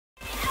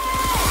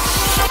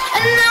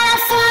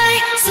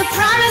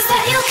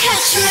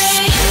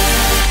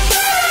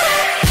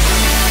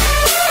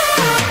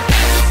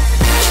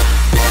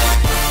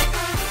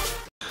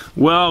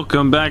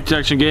Welcome back to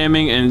Action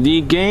Gaming, and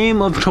the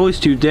game of choice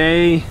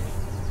today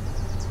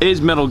is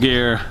Metal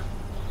Gear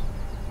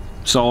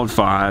Solid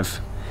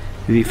 5,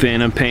 the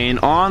Phantom Pain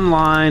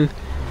Online.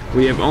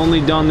 We have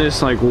only done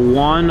this like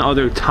one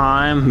other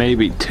time,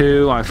 maybe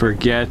two, I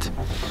forget,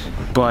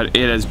 but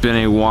it has been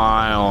a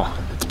while.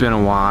 It's been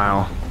a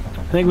while.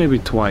 I think maybe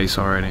twice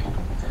already.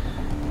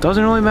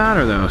 Doesn't really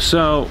matter though.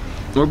 So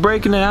we're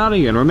breaking it out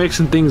again. We're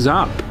mixing things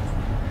up.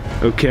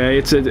 Okay,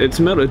 it's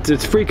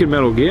freaking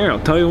Metal Gear. I'll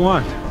tell you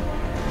what.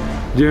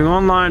 Doing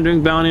online,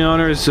 doing bounty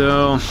hunters,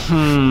 so it's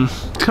kind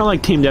of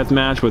like team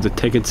deathmatch with a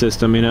ticket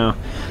system, you know.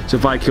 So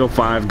if I kill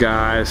 5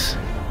 guys,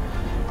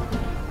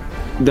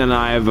 then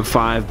I have a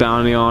 5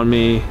 bounty on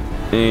me,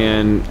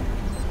 and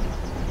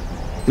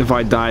if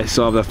I die, I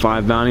still have the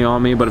 5 bounty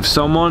on me. But if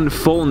someone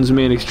Fultons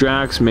me and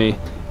extracts me,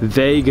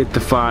 they get the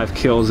 5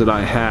 kills that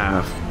I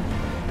have.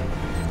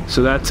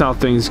 So that's how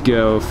things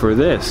go for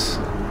this.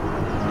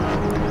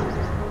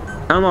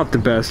 I'm not the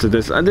best at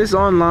this. This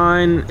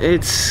online,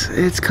 it's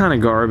kind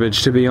of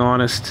garbage, to be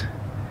honest.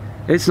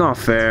 It's not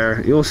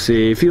fair. You'll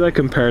see. If you like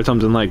compare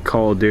something like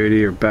Call of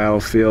Duty or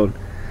Battlefield,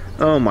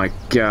 oh my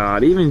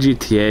god, even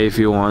GTA if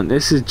you want.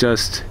 This is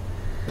just,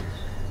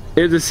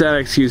 it's a sad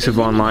excuse of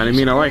online. I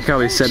mean, I like how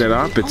they set it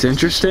up. It's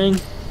interesting.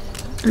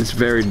 It's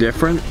very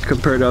different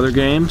compared to other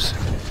games.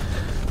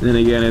 Then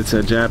again, it's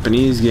a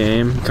Japanese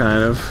game,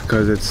 kind of,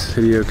 because it's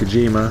Hideo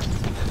Kojima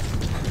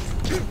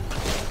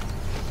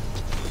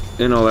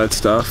and all that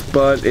stuff,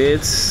 but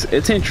it's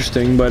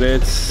interesting, but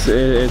it's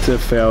a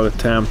failed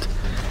attempt.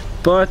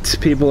 But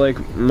people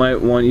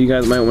you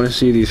guys might want to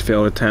see these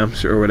failed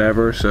attempts or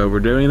whatever, so we're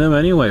doing them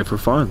anyway for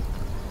fun.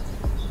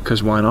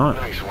 Cause why not?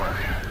 Nice work.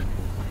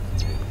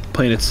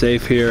 Playing it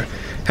safe here.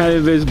 Had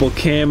invisible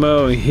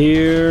camo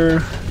here.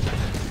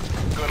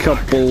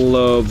 Couple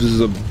loaves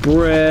of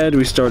bread.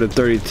 We started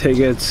 30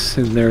 tickets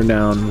and they're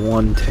down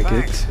 1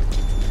 ticket.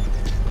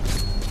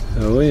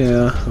 Oh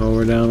yeah, oh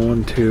we're down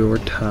 1, 2, we're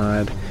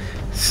tied.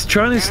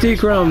 Trying to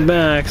sneak around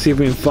back, see if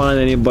we can find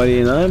anybody,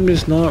 and I'm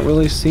just not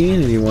really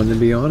seeing anyone, to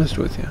be honest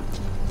with you.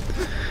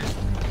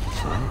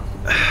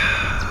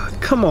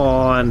 Come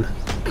on.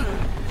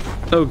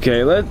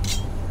 Okay,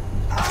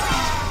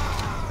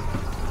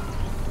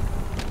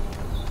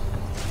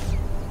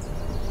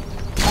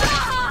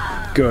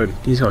 Good.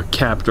 He's got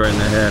capped right in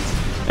the head.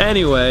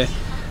 Anyway,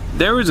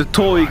 there is a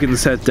tool you can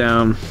set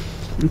down.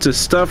 It's a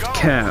stuffed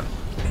cat.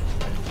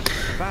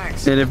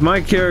 And if my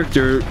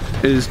character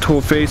is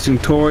facing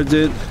towards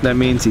it, that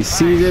means he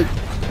sees it.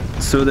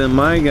 So then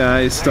my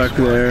guy is stuck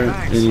there,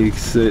 and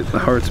the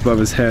heart's above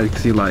his head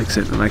because he likes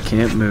it, and I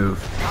can't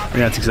move.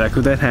 And that's exactly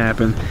what that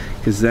happened,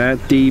 because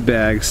that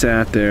D-bag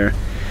sat there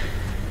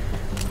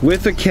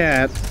with a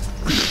cat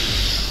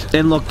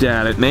and looked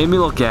at it, made me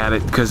look at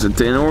it, because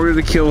in order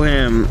to kill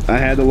him, I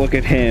had to look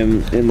at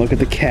him and look at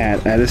the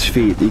cat at his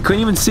feet. You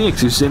couldn't even see it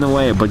because he was in the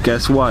way, but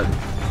guess what?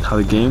 How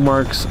the game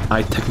works,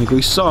 I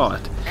technically saw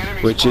it,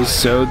 which is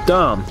so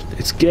dumb.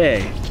 It's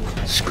gay.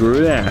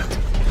 Screw that.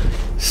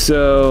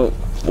 So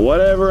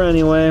whatever.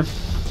 Anyway,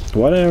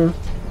 whatever.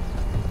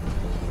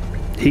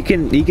 He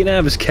can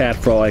have his cat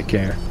for all I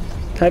care.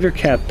 Have your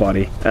cat,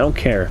 buddy. I don't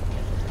care.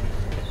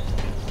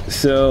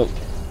 So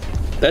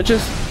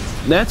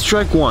that's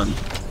strike 1.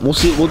 We'll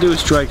see. We'll do a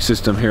strike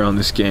system here on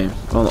this game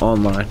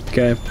online.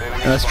 Okay,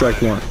 that's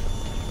strike 1.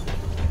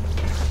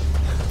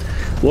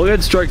 We'll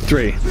get strike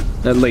 3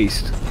 at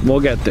least.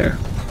 We'll get there.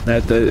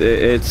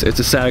 It's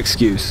a sad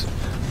excuse.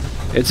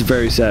 It's a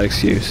very sad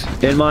excuse,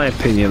 in my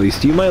opinion at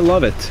least. You might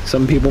love it.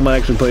 Some people might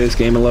actually play this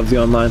game and love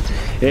the online.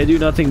 They do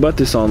nothing but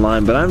this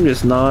online, but I'm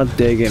just not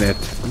digging it.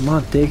 I'm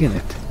not digging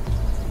it.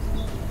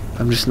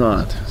 I'm just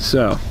not.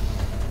 So,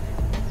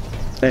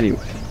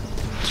 anyway.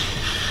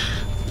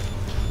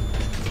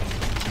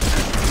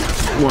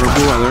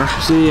 Wonderful weather.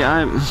 See,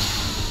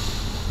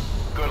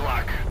 Good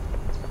luck.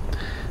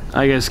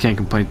 I guess can't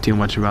complain too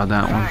much about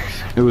that one.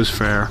 It was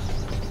fair.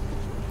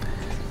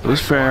 It was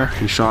fair.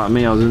 He shot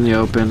me. I was in the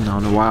open. I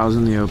don't know why I was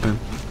in the open,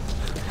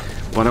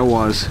 but I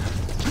was.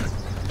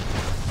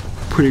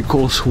 Pretty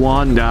cool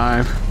swan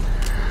dive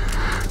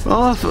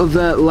off of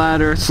that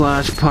ladder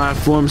slash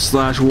platform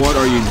slash what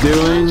are you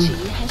doing?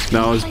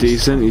 That was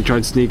decent. You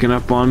tried sneaking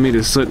up on me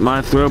to slit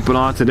my throat, but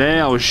not today.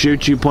 I will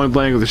shoot you point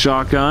blank with a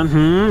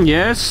shotgun.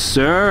 Yes,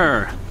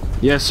 sir.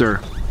 Yes, sir.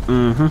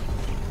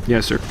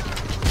 Yes, sir.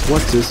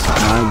 What's this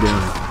guy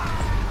doing?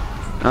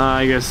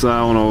 I guess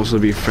that one will also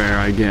be fair,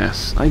 I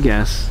guess.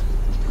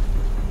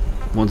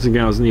 Once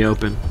again, I was in the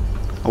open.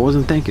 I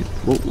wasn't thinking.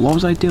 What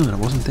was I doing? I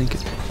wasn't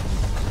thinking.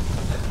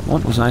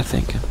 What was I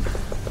thinking?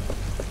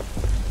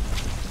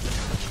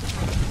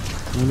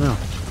 I don't know.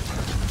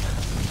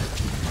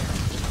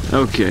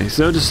 Okay,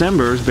 so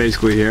December is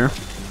basically here.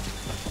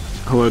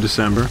 Hello,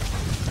 December.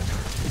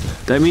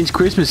 That means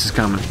Christmas is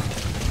coming.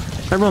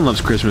 Everyone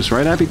loves Christmas,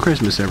 right? Happy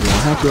Christmas, everyone.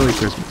 Happy early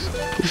Christmas.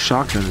 This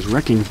shotgun is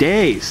wrecking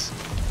days.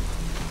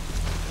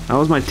 That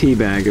was my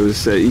teabag. It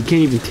was you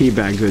can't even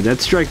teabag good.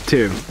 That's strike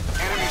 2.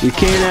 You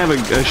can't have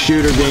a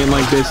shooter game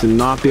like this and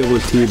not be able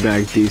to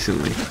teabag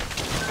decently.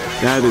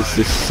 That is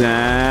just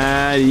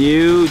sad.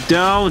 You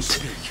don't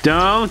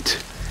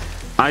Don't.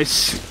 Hey,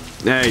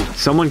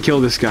 someone kill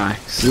this guy.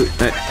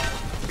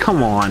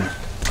 Come on.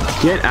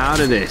 Get out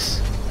of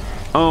this.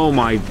 Oh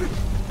my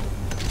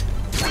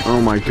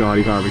god,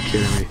 you gotta be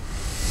kidding me.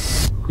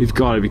 You've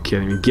gotta be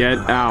kidding me. Get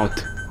out.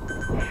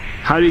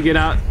 How do you get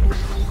out?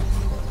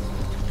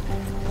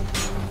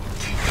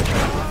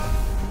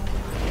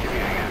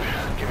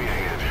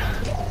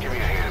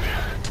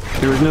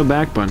 There was no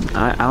back button.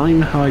 I don't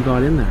even know how I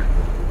got in there.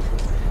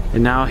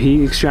 And now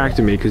he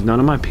extracted me because none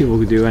of my people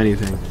could do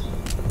anything.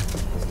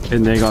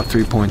 And they got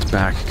 3 points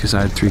back because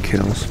I had 3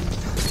 kills.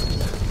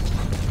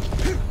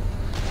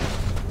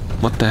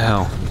 What the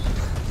hell?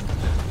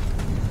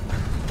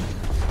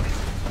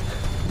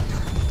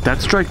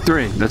 That's strike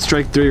 3. That's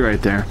strike 3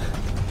 right there.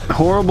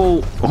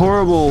 Horrible,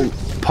 horrible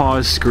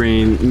pause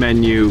screen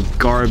menu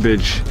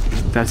garbage.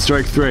 That's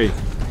strike 3.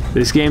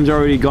 This game's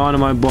already gone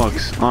in my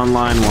books,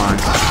 online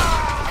wise.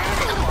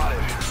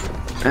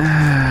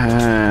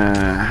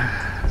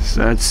 So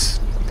that's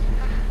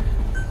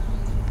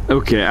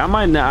okay. I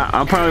might not.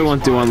 I probably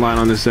won't do online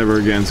on this ever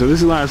again. So this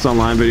is the last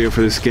online video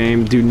for this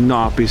game. Do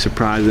not be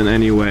surprised in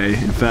any way.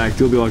 In fact,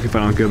 you'll be lucky if I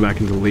don't go back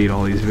and delete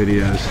all these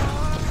videos.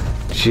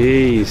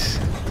 Jeez,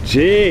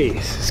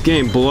 this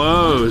game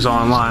blows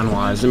online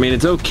wise. I mean,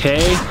 it's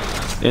okay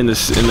in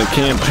the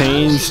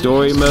campaign,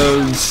 story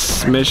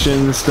modes,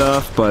 mission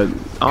stuff, but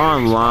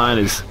online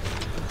is.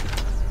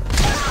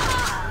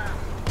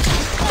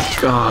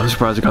 God, I'm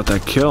surprised I got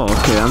that kill.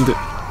 Okay,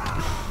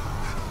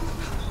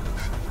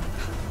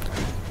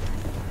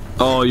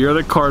 oh, you're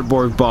the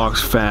cardboard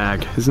box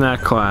fag. Isn't that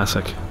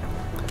classic?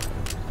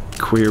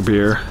 Queer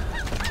beer.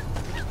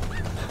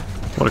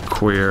 What a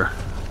queer.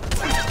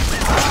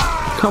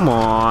 Come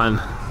on.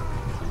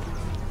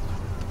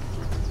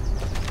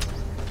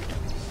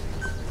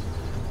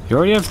 You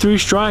already have 3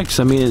 strikes.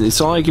 I mean, it's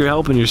not like you're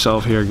helping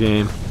yourself here,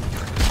 game.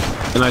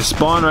 And I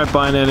spawn right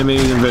by an enemy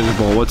who's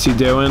invisible. What's he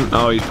doing?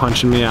 Oh, he's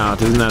punching me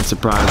out. Isn't that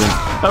surprising?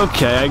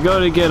 Okay, I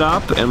go to get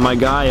up, and my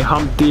guy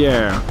humped the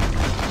air.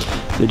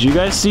 Did you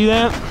guys see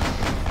that?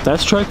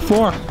 That's strike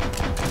 4.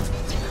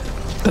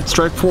 That's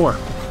strike 4.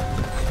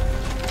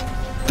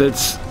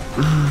 That's...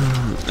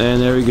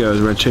 And there he goes.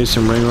 We're gonna chase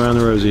him ring around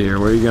the rosy here.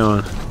 Where are you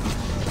going?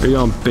 Where are you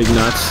going, big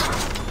nuts?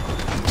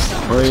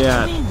 Where are you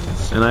at?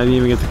 And I didn't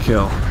even get the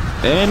kill.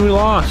 And we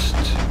lost.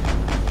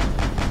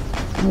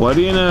 What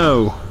do you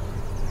know?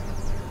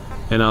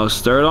 And I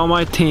was third on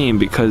my team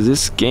because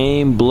this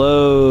game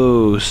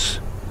blows.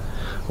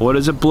 What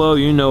does it blow?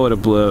 You know what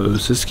it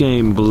blows. This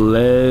game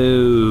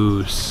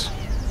blows.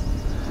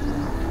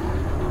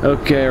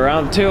 Okay,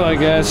 round 2, I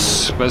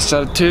guess. Best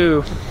out of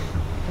 2.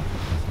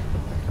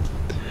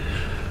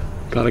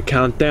 Gotta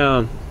count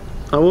down.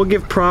 I will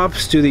give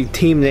props to the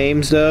team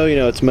names, though. You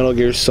know, it's Metal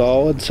Gear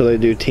Solid, so they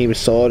do Team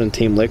Solid and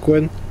Team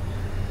Liquid.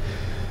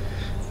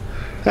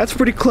 That's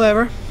pretty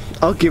clever.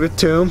 I'll give it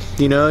to them.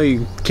 You know,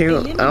 you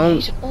can't. It's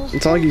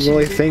not like you can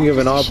really think of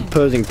an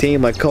opposing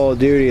team like Call of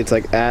Duty. It's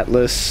like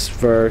Atlas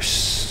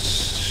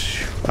versus.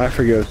 I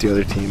forget what the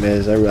other team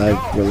is. I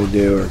really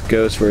do. Or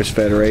Ghost versus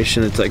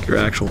Federation. It's like your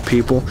actual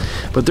people.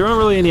 But there aren't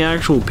really any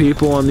actual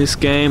people on this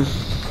game.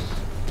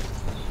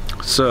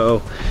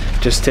 So,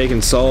 just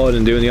taking Solid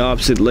and doing the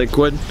opposite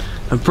Liquid.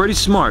 I'm pretty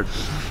smart.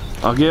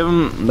 I'll give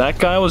him. That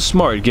guy was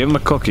smart. Give him a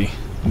cookie.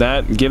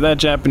 Give that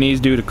Japanese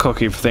dude a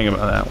cookie for thinking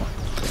about that one.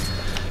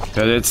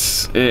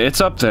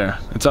 It's up there.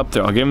 It's up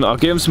there. I'll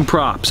give him some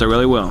props. I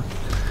really will.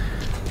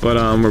 But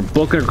we're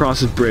booking across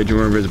this bridge and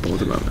we're invisible at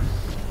the moment.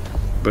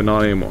 But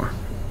not anymore.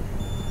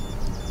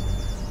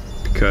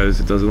 Because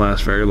it doesn't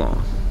last very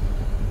long.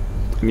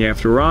 And you have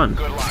to run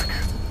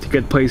to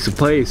get place to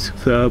place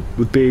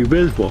with being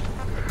invisible.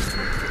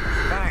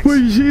 Well,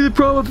 you see, the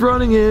problem with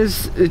running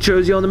is it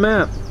shows you on the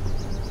map.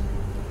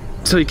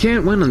 So you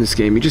can't win on this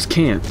game. You just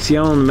can't. See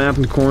how on the map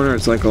in the corner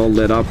it's like all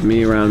lit up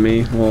around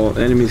me? Well,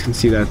 enemies can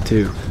see that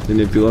too. And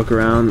if you look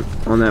around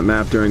on that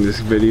map during this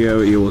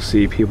video, you will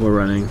see people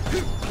running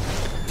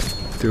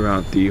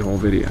throughout the whole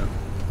video.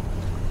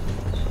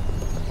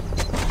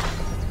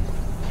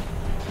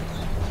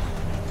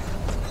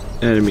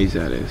 Enemies,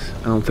 that is.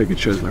 I don't think it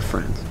shows my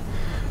friends.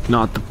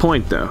 Not the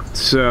point though.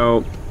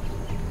 So,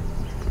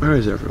 where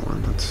is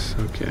everyone? That's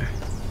okay.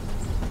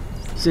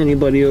 Is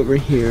anybody over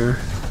here?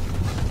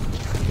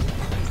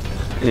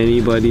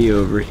 Anybody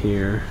over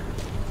here?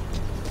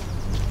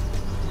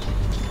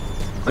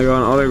 I got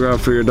an autograph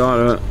for your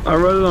daughter. I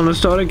wrote it on a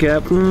starter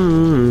cap.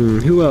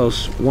 Who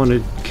else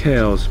wanted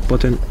Kale's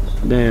button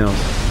nails?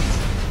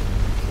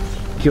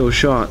 Kill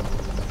shot.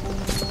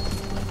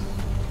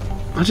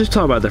 I'll just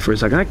talk about that for a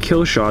second. That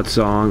kill shot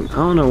song. I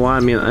don't know why. I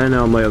mean, I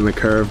know I'm late on the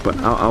curve, but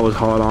I was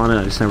hot on it.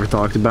 I just never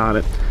talked about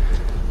it.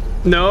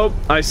 Nope.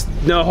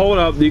 No, hold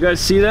up. Do you guys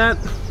see that?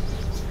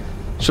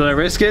 Should I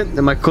risk it?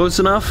 Am I close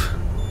enough?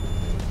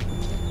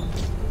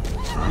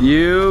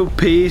 You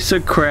piece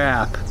of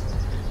crap.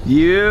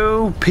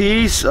 You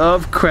piece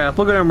of crap.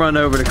 Look at him run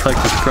over to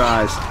collect this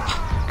prize.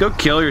 Go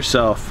kill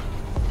yourself.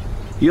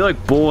 You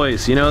like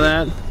boys, you know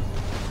that?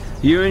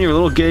 You and your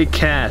little gay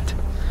cat.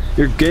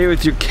 You're gay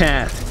with your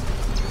cat.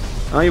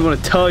 I don't even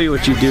want to tell you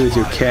what you do with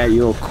your cat,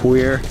 you little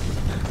queer.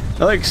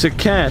 I like the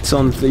cats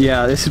on.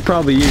 Yeah, this is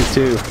probably you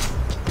too.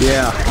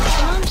 Yeah.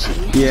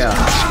 Yeah.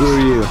 Screw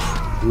you.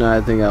 No,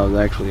 I think that was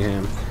actually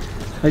him.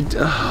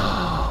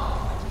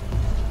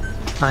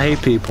 I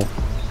hate people.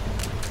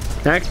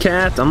 That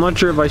cat. I'm not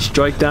sure if I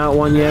striked that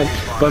one yet,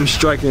 but I'm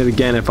striking it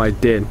again if I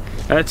did.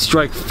 That's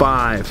strike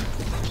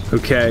 5.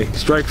 Okay,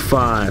 strike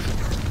 5.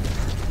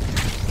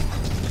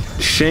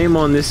 Shame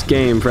on this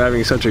game for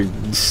having such a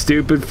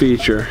stupid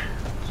feature.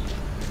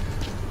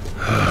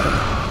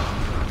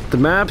 The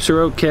maps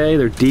are okay,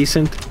 they're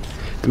decent.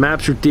 The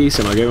maps are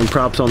decent, I'll give them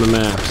props on the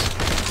maps.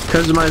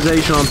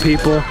 Customization on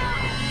people,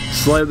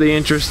 slightly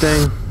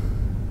interesting.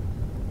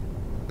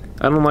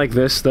 I don't like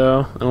this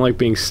though. I don't like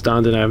being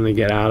stunned and having to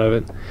get out of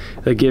it.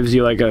 That gives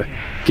you like a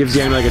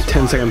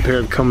 10-second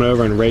period coming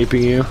over and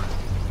raping you.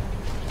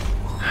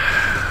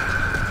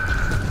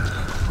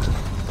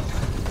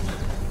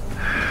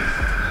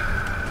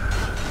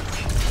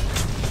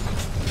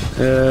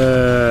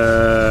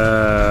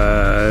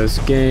 This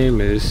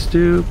game is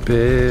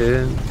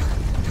stupid.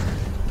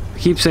 I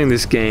keep saying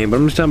this game, but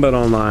I'm just talking about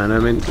online. I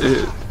mean,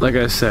 like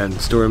I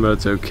said, story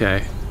mode's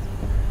okay.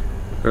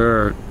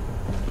 Or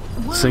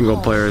single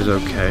player is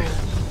okay.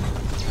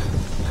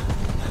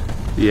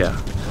 Yeah.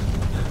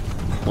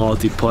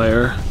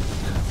 Multiplayer.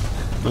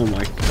 Oh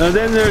my. And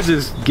then there's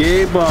this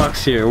gay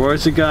box here.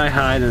 Where's the guy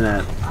hiding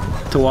at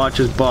to watch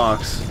his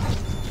box?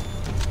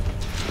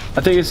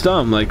 I think it's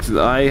dumb. Like,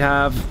 I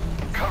have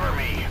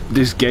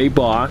this gay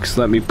box,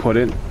 let me put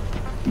it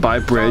by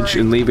bridge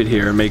and leave it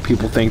here and make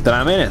people think that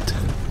I'm in it.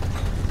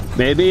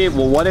 Maybe,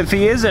 well, what if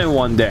he is in it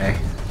one day?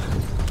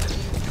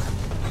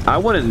 I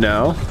wouldn't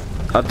know.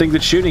 I think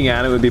that shooting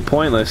at it would be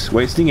pointless,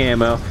 wasting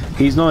ammo.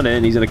 He's not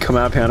in, he's gonna come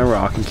out behind a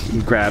rock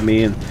and grab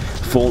me and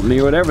fold me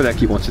or whatever that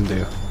he wants to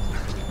do.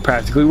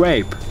 Practically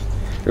rape.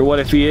 Or what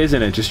if he is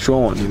in it, just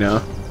trolling, you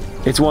know?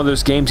 It's one of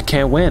those games you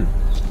can't win.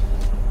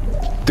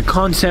 The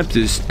concept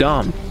is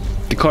dumb.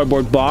 The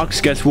cardboard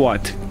box, guess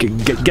what?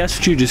 Guess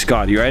what you just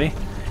got. You ready?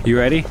 You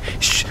ready?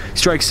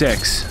 Strike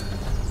 6.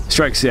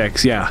 Strike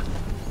 6, yeah.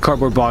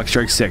 Cardboard box,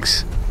 strike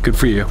 6. Good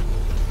for you.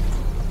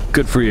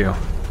 Good for you.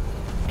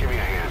 Give me a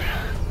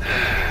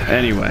hand.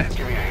 Anyway,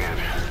 Give me a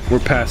hand. we're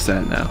past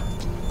that now.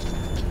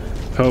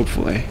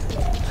 Hopefully.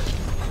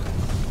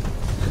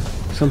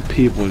 Some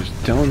people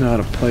just don't know how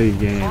to play a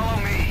game.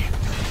 Follow me.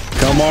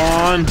 Come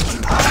on!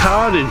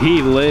 How did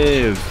he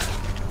live?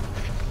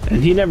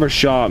 And he never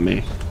shot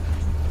me.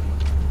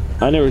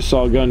 I never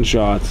saw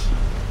gunshots.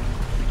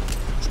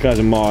 This guy's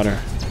a modder.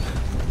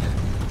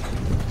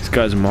 This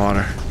guy's a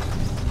modder.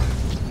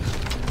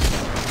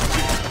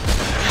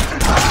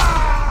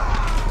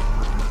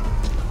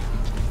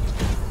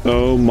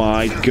 Oh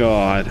my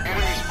god.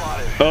 Enemy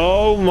spotted.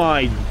 Oh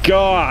my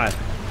god.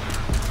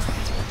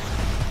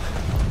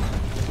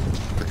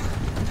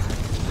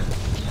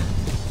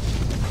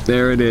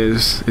 There it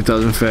is. It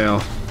doesn't fail.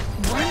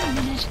 1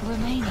 minute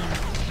remaining.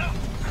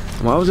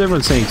 Why was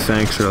everyone saying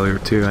thanks earlier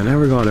too? I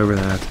never got over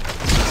that.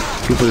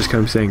 People just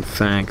kept saying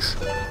thanks.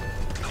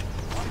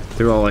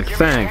 They were all like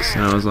thanks,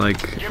 and I was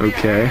like,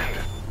 okay.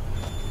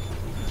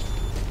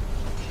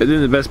 But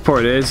then the best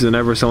part is,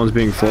 whenever someone's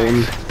being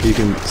folded, you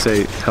can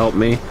say help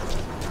me,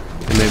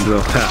 and maybe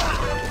they'll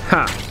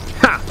ha.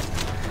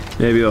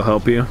 Maybe they'll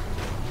help you.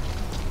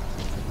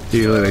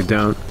 Usually they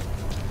don't.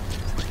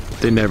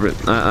 They never.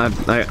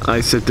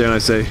 I sit there and I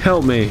say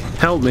help me,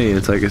 help me.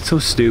 It's like, it's so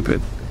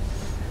stupid.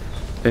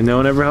 And no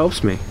one ever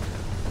helps me.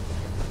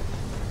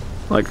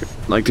 Like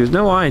there's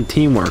no I in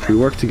teamwork. We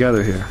work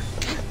together here.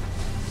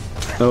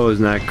 Oh,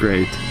 isn't that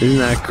great? Isn't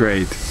that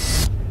great?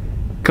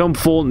 Come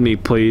fold me,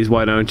 please.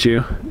 Why don't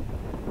you?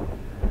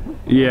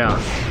 Yeah.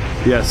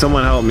 Yeah,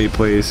 someone help me,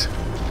 please.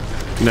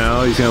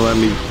 No, he's gonna let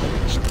me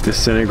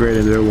disintegrate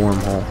into a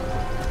wormhole.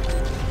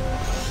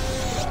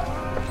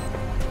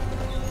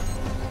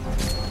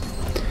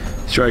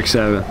 Strike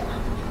 7.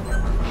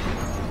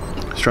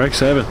 Strike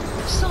 7.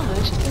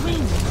 Solid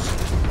win.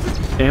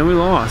 And we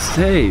lost.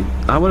 Hey,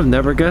 I would have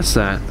never guessed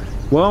that.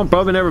 Well, I'm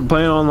probably never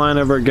playing online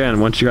ever again,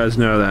 once you guys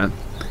know that.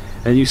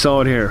 And you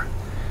saw it here.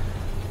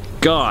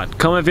 God,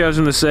 comment if you have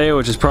something to say,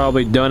 which is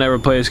probably don't ever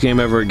play this game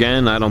ever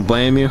again. I don't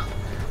blame you.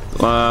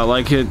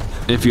 Like it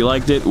if you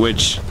liked it,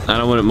 which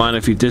I wouldn't mind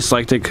if you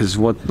disliked it, because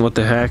what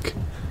the heck.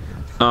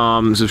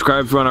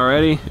 Subscribe if you aren't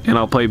already, and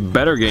I'll play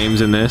better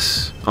games than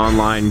this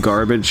online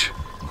garbage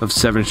of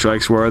 7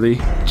 strikes worthy.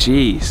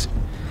 Jeez.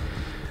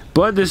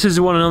 But this is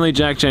the one and only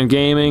Jack Gent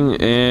Gaming,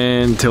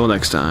 and until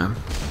next time.